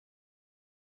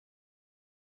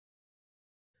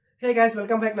Hey guys,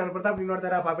 welcome back. ನಾನು ಪ್ರತಾಪ್ ನೀವು ನೋಡ್ತಾ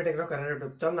ಇದ್ದೀರಾ ಪಾಪಿ ಟೆಕ್ನೋ ಕನ್ನಡ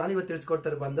ಯೂಟ್ಯೂಬ್ ಚಾನಲ್. ನಾನು ಇವತ್ತು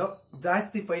ತಿಳಿಸ್ಕೊಡ್ತಾರೆ ಬಂದು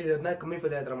ಜಾಸ್ತಿ ಫೈಲ್ ಇರೋದನ್ನ ಕಮ್ಮಿ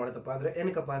ಫೈಲ್ ಯಾವ ತರ ಮಾಡುತ್ತಪ್ಪ ಅಂದ್ರೆ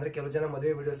ಏನಕ್ಕಪ್ಪ ಅಂದ್ರೆ ಕೆಲವು ಜನ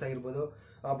ಮದುವೆ ವಿಡಿಯೋಸ್ ಆಗಿರ್ಬೋದು,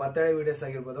 ಬರ್ತ್ಡೇ ವಿಡಿಯೋಸ್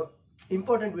ಆಗಿರ್ಬೋದು,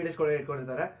 ಇಂಪಾರ್ಟೆಂಟ್ ವಿಡಿಯೋಸ್ ಕೂಡ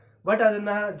ಇಟ್ಕೊಂಡಿರ್ತಾರೆ. ಬಟ್ ಅದನ್ನ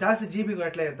ಜಾಸ್ತಿ GB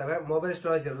ಗಟ್ಟಲೆ ಇರ್ತವೆ, ಮೊಬೈಲ್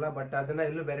ಸ್ಟೋರೇಜ್ ಇರಲ್ಲ. ಬಟ್ ಅದನ್ನ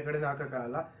ಎಲ್ಲೂ ಬೇರೆ ಕಡೆ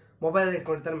ಹಾಕಕ್ಕಾಗಲ್ಲ, ಮೊಬೈಲ್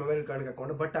ಇಟ್ಕೊಂಡಿರ್ತಾರೆ, ಮೊಬೈಲ್ ಕಾರ್ಡ್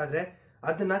ಹಾಕೊಂಡು. ಬಟ್ ಆದ್ರೆ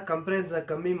ಅದನ್ನ ಕಂಪ್ರೇನ್ಸ್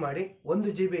ಕಮ್ಮಿ ಮಾಡಿ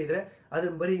 1 GB ಇದ್ರೆ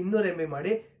ಅದನ್ನ ಬರೀ 200 MB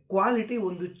ಮಾಡಿ ಕ್ವಾಲಿಟಿ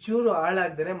ಒಂದು ಚೂರು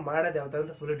ಹಾಳಾಗ್ದೇನೆ ಮಾಡೋದು ಯಾವ ತರ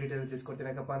ಅಂತ ಫುಲ್ ಡೀಟೇಲ್ ತಿಳಿಸ್ಕೊಡ್ತೀನಿ.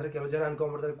 ಯಾಕಪ್ಪ ಅಂದ್ರೆ ಕೆಲವು ಜನ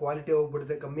ಅನ್ಕೊಂಡ್ಬಿಡ್ತಾರೆ ಕ್ವಾಲಿಟಿ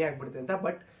ಹೋಗ್ಬಿಡುತ್ತೆ, ಕಮ್ಮಿ ಆಗ್ಬಿಡುತ್ತೆ ಅಂತ.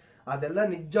 ಬಟ್ ಅದೆಲ್ಲ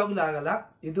ನಿಜವಾಗ್ಲೂ ಆಗಲ್ಲ.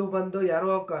 ಇದು ಬಂದು ಯಾರೋ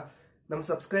ನಮ್ಮ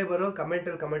ಸಬ್ಸ್ಕ್ರೈಬರು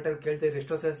ಕಮೆಂಟಲ್ಲಿ ಕೇಳ್ತಿದ್ರು,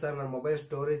 ಎಷ್ಟೋ ಸರ್ ನನ್ನ ಮೊಬೈಲ್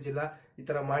ಸ್ಟೋರೇಜ್ ಇಲ್ಲ, ಈ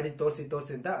ತರ ಮಾಡಿ ತೋರಿಸಿ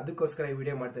ಅಂತ. ಅದಕ್ಕೋಸ್ಕರ ಈ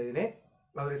ವಿಡಿಯೋ ಮಾಡ್ತಾ ಇದೀನಿ.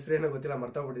 ಅವ್ರ ಹೆಸರೇನೋ ಗೊತ್ತಿಲ್ಲ,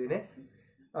 ಮರ್ತೋಗ್ಬಿಟ್ಟಿದ್ದೀನಿ.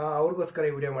 ಅವ್ರಿಗೋಸ್ಕರ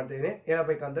ಈ ವಿಡಿಯೋ ಮಾಡ್ತಾ ಇದೀನಿ.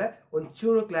 ಏನಬೇಕಂದ್ರೆ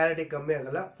ಒಂಚೂರು ಕ್ಲಾರಿಟಿ ಕಮ್ಮಿ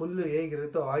ಆಗಲ್ಲ, ಫುಲ್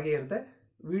ಹೇಗಿರುತ್ತೋ ಹಾಗೆ ಇರುತ್ತೆ.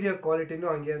 ವಿಡಿಯೋ ಕ್ವಾಲಿಟಿನೂ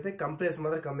ಹಂಗೆ ಇರುತ್ತೆ, ಕಂಪ್ರೆಸ್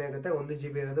ಮಾತ್ರ ಕಮ್ಮಿ ಆಗುತ್ತೆ. 1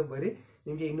 GB ಇರೋದು ಬರೀ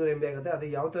ನಿಮಗೆ 200 MB ಆಗುತ್ತೆ. ಅದು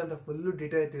ಯಾವ ತರ ಅಂತ ಫುಲ್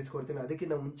ಡೀಟೇಲ್ ತಿಳಿಸ್ಕೊಡ್ತೀನಿ.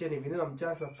 ಅದಕ್ಕಿಂತ ಮುಂಚೆ ನೀವು ನಮ್ಮ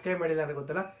ಚಾನಲ್ ಸಬ್ಸ್ಕ್ರೈಬ್ ಮಾಡಿಲ್ಲ ಅಂದ್ರೆ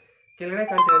ಗೊತ್ತಲ್ಲ, ಕೆಳಗಡೆ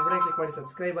ಕಾಣ್ತಾ ಇದ್ರೆ ಕ್ಲಿಕ್ ಮಾಡಿ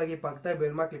ಸಬ್ಸ್ಕ್ರೈಬ್ ಆಗಿ, ಪಕ್ಕದ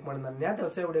ಬೆಲ್ ಮಾರ್ಕ್ ಕ್ಲಿಕ್ ಮಾಡಿ. ನಾನು ಯಾವ್ದು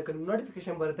ಹೊಸ ವಿಡಿಯೋಕ್ಕೆ ನಿಮ್ಗೆ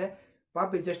ನೋಟಿಫಿಕೇಶನ್ ಬರುತ್ತೆ.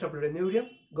 ಪಾಪಿ ಜಸ್ಟ್ ಅಪ್ಲೋಡ್ ನ್ಯೂ ವಿಡಿಯೋ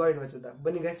ಗೋ ಇನ್ ವಾಚ್.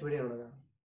 ಬನ್ನಿ ಗೈಸ್ ವಿಡಿಯೋ ನೋಡೋಣ.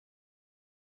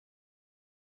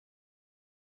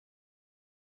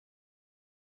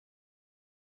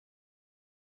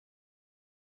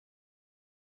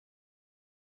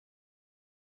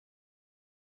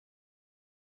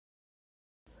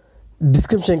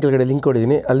 ಡಿಸ್ಕ್ರಿಪ್ಷನ್ ಕೆಳಗಡೆ ಲಿಂಕ್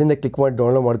ಕೊಟ್ಟಿದ್ದೀನಿ, ಅಲ್ಲಿಂದ ಕ್ಲಿಕ್ ಮಾಡಿ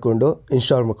ಡೌನ್ಲೋಡ್ ಮಾಡಿಕೊಂಡು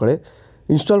ಇನ್ಸ್ಟಾಲ್ ಮಾಡ್ಕೊಳ್ಳಿ.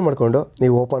 ಇನ್ಸ್ಟಾಲ್ ಮಾಡಿಕೊಂಡು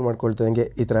ನೀವು ಓಪನ್ ಮಾಡ್ಕೊಳ್ತಂಗೆ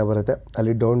ಈ ಥರ ಬರುತ್ತೆ.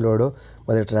 ಅಲ್ಲಿ ಡೌನ್ಲೋಡು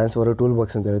ಮತ್ತು ಟ್ರಾನ್ಸ್ಫರು ಟೂಲ್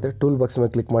ಬಾಕ್ಸ್ ಅಂತ ಇರುತ್ತೆ. ಟೂಲ್ ಬಾಕ್ಸ್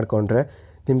ಮೇಲೆ ಕ್ಲಿಕ್ ಮಾಡಿಕೊಂಡ್ರೆ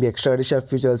ನಿಮಗೆ ಎಕ್ಸ್ಟ್ರಾ ಅಡಿಷನಲ್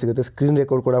ಫೀಚರ್ ಸಿಗುತ್ತೆ. ಸ್ಕ್ರೀನ್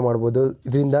ರೆಕಾರ್ಡ್ ಕೂಡ ಮಾಡ್ಬೋದು,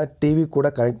 ಇದರಿಂದ TV ಕೂಡ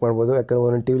ಕನೆಕ್ಟ್ ಮಾಡ್ಬೋದು. ಯಾಕಂದರೆ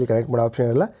ಒಂದೊಂದು TV ಕನೆಕ್ಟ್ ಮಾಡೋ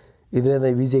ಆಪ್ಷನ್ ಇಲ್ಲ, ಇದರಿಂದ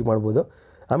ಈಸಿಯಾಗಿ ಮಾಡ್ಬೋದು.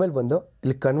 ಆಮೇಲೆ ಬಂದು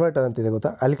ಇಲ್ಲಿ ಕನ್ವರ್ಟರ್ ಅಂತಿದೆ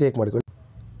ಗೊತ್ತಾ, ಅಲ್ಲಿ ಕ್ಲಿಕ್ ಮಾಡ್ಕೊಳ್ಳಿ.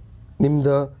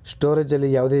 ನಿಮ್ಮದು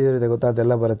ಸ್ಟೋರೇಜಲ್ಲಿ ಯಾವುದೇ ಇರುತ್ತೆ ಗೊತ್ತಾ,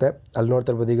 ಅದೆಲ್ಲ ಬರುತ್ತೆ. ಅಲ್ಲಿ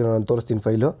ನೋಡ್ತಾ ಇರ್ಬೋದು. ಈಗ ನಾನು ತೋರಿಸ್ತೀನಿ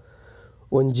ಫೈಲು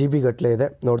 1 GB ಗಟ್ಟಲೆ ಇದೆ,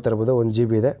 ನೋಡ್ತಾ ಇರ್ಬೋದು. 1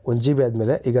 GB ಇದೆ. 1 GB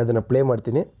ಆದಮೇಲೆ ಈಗ ಅದನ್ನು ಪ್ಲೇ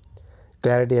ಮಾಡ್ತೀನಿ.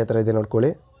 ಕ್ಲಾರಿಟಿ ಆ ಥರ ಇದೆ ನೋಡ್ಕೊಳ್ಳಿ.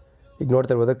 ಈಗ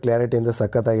ನೋಡ್ತಾ ಇರ್ಬೋದು, ಕ್ಲಾರಿಟಿಯಿಂದ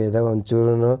ಸಖತ್ತಾಗಿದೆ,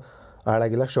 ಒಂಚೂರು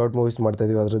ಹಾಳಾಗಿಲ್ಲ. ಶಾರ್ಟ್ ಮೂವೀಸ್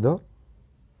ಮಾಡ್ತಾಯಿದ್ದೀವಿ ಅದರದ್ದು.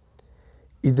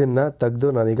 ಇದನ್ನು ತೆಗೆದು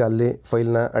ನಾನೀಗ ಅಲ್ಲಿ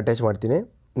ಫೈಲ್ನ ಅಟ್ಯಾಚ್ ಮಾಡ್ತೀನಿ.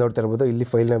 ನೋಡ್ತಾ ಇರ್ಬೋದು, ಇಲ್ಲಿ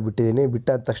ಫೈಲ್ನ ಬಿಟ್ಟಿದ್ದೀನಿ.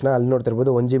 ಬಿಟ್ಟಾದ ತಕ್ಷಣ ಅಲ್ಲಿ ನೋಡ್ತಾ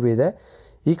ಇರ್ಬೋದು 1 GB ಇದೆ.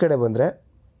 ಈ ಕಡೆ ಬಂದರೆ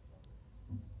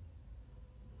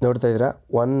ನೋಡ್ತಾ ಇದ್ದೀರಾ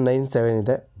 197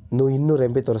 ಇದೆ, 200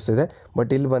 MB ತೋರಿಸ್ತಿದೆ.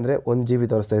 ಬಟ್ ಇಲ್ಲಿ ಬಂದರೆ 1 GB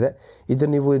ತೋರಿಸ್ತಾ ಇದೆ. ಇದು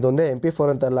ನೀವು ಇದೊಂದೇ MP4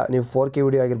 ಅಂತಲ್ಲ, ನೀವು 4K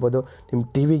ವಿಡಿಯೋ ಆಗಿರ್ಬೋದು, ನಿಮ್ಮ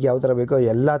TVಗೆ ಯಾವ ಥರ ಬೇಕೋ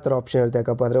ಎಲ್ಲ ಥರ ಆಪ್ಷನ್ ಇರುತ್ತೆ.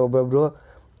 ಯಾಕಪ್ಪ ಅಂದರೆ ಒಬ್ಬೊಬ್ಬರು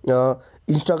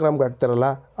ಇನ್ಸ್ಟಾಗ್ರಾಮ್ಗೆ ಹಾಕ್ತಾರಲ್ಲ,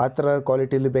 ಆ ಥರ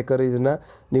ಕ್ವಾಲಿಟಿಲಿ ಬೇಕಾದ್ರೆ ಇದನ್ನು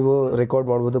ನೀವು ರೆಕಾರ್ಡ್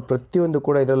ಮಾಡ್ಬೋದು. ಪ್ರತಿಯೊಂದು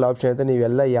ಕೂಡ ಇದರಲ್ಲಿ ಆಪ್ಷನ್ ಇರುತ್ತೆ.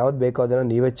 ನೀವೆಲ್ಲ ಯಾವ್ದು ಬೇಕೋ ಅದನ್ನು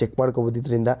ನೀವೇ ಚೆಕ್ ಮಾಡ್ಕೋಬೋದು.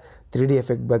 ಇದರಿಂದ 3D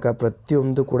ಎಫೆಕ್ಟ್ ಬೇಕಾ,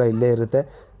 ಪ್ರತಿಯೊಂದು ಕೂಡ ಇಲ್ಲೇ ಇರುತ್ತೆ.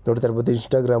 ನೋಡ್ತಾ ಇರ್ಬೋದು,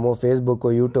 ಇನ್ಸ್ಟಾಗ್ರಾಮು,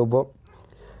 ಫೇಸ್ಬುಕ್ಕು, ಯೂಟ್ಯೂಬು,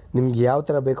 ನಿಮ್ಗೆ ಯಾವ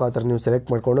ಥರ ಬೇಕೋ ಆ ಥರ ನೀವು ಸೆಲೆಕ್ಟ್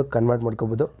ಮಾಡಿಕೊಂಡು ಕನ್ವರ್ಟ್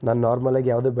ಮಾಡ್ಕೋಬೋದು. ನಾನು ನಾರ್ಮಲಾಗಿ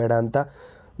ಯಾವುದು ಬೇಡ ಅಂತ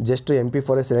ಜಸ್ಟ್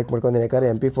MP4 ಸೆಲೆಕ್ಟ್ ಮಾಡ್ಕೊತೀನಿ. ಯಾಕಂದರೆ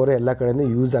MP4 ಎಲ್ಲ ಕಡೆಯೂ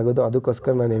ಯೂಸ್ ಆಗೋದು.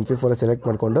 ಅದಕ್ಕೋಸ್ಕರ ನಾನು MP4 ಸೆಲೆಕ್ಟ್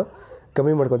ಮಾಡಿಕೊಂಡು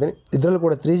ಕಮ್ಮಿ ಮಾಡ್ಕೊತೀನಿ. ಇದರಲ್ಲೂ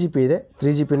ಕೂಡ 3 GB ಇದೆ.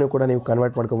 3 GBನೂ ಕೂಡ ನೀವು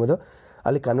ಕನ್ವರ್ಟ್ ಮಾಡ್ಕೊಬೋದು.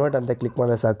 ಅಲ್ಲಿ ಕನ್ವರ್ಟ್ ಅಂತ ಕ್ಲಿಕ್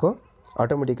ಮಾಡಿದ್ರೆ ಸಾಕು,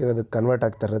 ಆಟೋಮೆಟಿಕ್ಕಾಗಿ ಅದು ಕನ್ವರ್ಟ್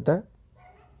ಆಗ್ತಾ ಇರುತ್ತೆ.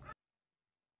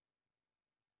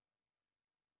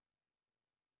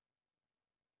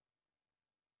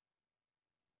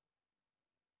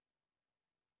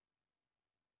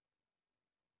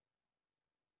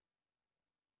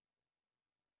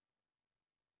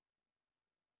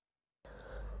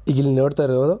 ಈಗ ಇಲ್ಲಿ ನೋಡ್ತಾ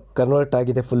ಇರೋದು ಕನ್ವರ್ಟ್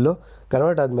ಆಗಿದೆ ಫುಲ್ಲು.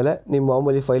 ಕನ್ವರ್ಟ್ ಆದಮೇಲೆ ನಿಮ್ಮ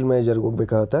ಮಾಮೂಲಿ ಫೈಲ್ ಮ್ಯಾನೇಜರ್ಗೆ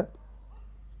ಹೋಗ್ಬೇಕಾಗುತ್ತೆ.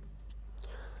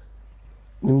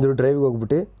 ನಿಮ್ಮದು ಡ್ರೈವ್ಗೆ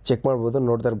ಹೋಗ್ಬಿಟ್ಟು ಚೆಕ್ ಮಾಡ್ಬೋದು.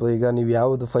 ನೋಡ್ತಾ ಇರ್ಬೋದು, ಈಗ ನೀವು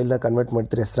ಯಾವುದು ಫೈಲ್ನ ಕನ್ವರ್ಟ್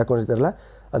ಮಾಡ್ತೀರಿ, ಹೆಸ್ರು ಹಾಕೊಂಡಿರ್ತಾರಲ್ಲ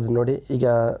ಅದು ನೋಡಿ. ಈಗ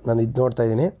ನಾನು ಇದು ನೋಡ್ತಾ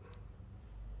ಇದ್ದೀನಿ.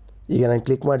 ಈಗ ನಾನು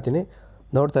ಕ್ಲಿಕ್ ಮಾಡ್ತೀನಿ.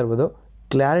 ನೋಡ್ತಾ ಇರ್ಬೋದು,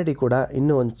 ಕ್ಲಾರಿಟಿ ಕೂಡ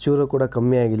ಇನ್ನೂ ಒಂಚೂರು ಕೂಡ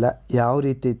ಕಮ್ಮಿ ಆಗಿಲ್ಲ. ಯಾವ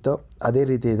ರೀತಿ ಇತ್ತೋ ಅದೇ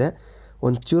ರೀತಿ ಇದೆ.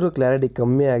 ಒಂಚೂರು ಕ್ಲಾರಿಟಿ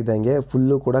ಕಮ್ಮಿ ಆಗ್ದಂಗೆ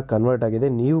ಫುಲ್ಲು ಕೂಡ ಕನ್ವರ್ಟ್ ಆಗಿದೆ.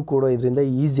 ನೀವು ಕೂಡ ಇದರಿಂದ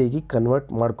ಈಸಿಯಾಗಿ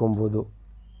ಕನ್ವರ್ಟ್ ಮಾಡ್ಕೊಬೋದು.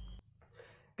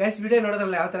 ಗೈಸ್, ವಿಡಿಯೋ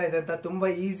ನೋಡೋದ್ರಲ್ಲಿ ಯಾವ ಥರ ಇದೆ ಅಂತ ತುಂಬ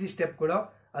ಈಸಿ ಸ್ಟೆಪ್ಗಳು.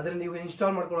 ಅದನ್ನು ನೀವು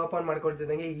ಇನ್ಸ್ಟಾಲ್ ಮಾಡ್ಕೊಂಡು ಓಪನ್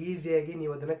ಮಾಡ್ಕೊಳ್ತಿದ್ದಂಗೆ ಈಸಿಯಾಗಿ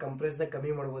ನೀವು ಅದನ್ನು ಕಂಪ್ರೆಸ್ನ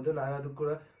ಕಮ್ಮಿ ಮಾಡ್ಬೋದು. ನಾನು ಅದು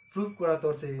ಕೂಡ ಪ್ರೂಫ್ ಕೂಡ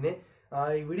ತೋರಿಸಿದ್ದೀನಿ.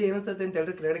 ಈ ವಿಡಿಯೋ ಏನಿಸುತ್ತೆ ಅಂತ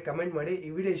ಹೇಳಿದ್ರೆ ಕೆಳಗಡೆ ಕಮೆಂಟ್ ಮಾಡಿ. ಈ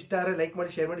ವಿಡಿಯೋ ಇಷ್ಟ ಆದರೆ ಲೈಕ್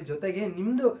ಮಾಡಿ, ಶೇರ್ ಮಾಡಿ. ಜೊತೆಗೆ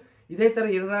ನಿಮ್ಮದು ಇದೇ ಥರ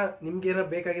ನಿಮ್ಗೆ ಏನೋ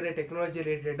ಬೇಕಾಗಿರೋ ಟೆಕ್ನಾಲಜಿ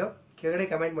ರಿಲೇಟೆಡ್ ಕೆಳಗಡೆ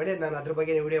ಕಮೆಂಟ್ ಮಾಡಿ, ನಾನು ಅದ್ರ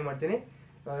ಬಗ್ಗೆ ವಿಡಿಯೋ ಮಾಡ್ತೀನಿ.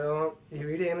 ಈ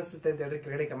ವಿಡಿಯೋ ಏನಿಸುತ್ತೆ ಅಂತ ಹೇಳಿದ್ರೆ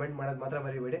ಕೆಳಗಡೆ ಕಮೆಂಟ್ ಮಾಡೋದು ಮಾತ್ರ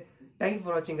ಮರಿಬೇಡಿ. Thank you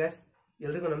for watching guys.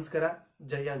 ಎಲ್ರಿಗೂ ನಮಸ್ಕಾರ.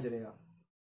 ಜೈ ಆಂಜನೇಯ.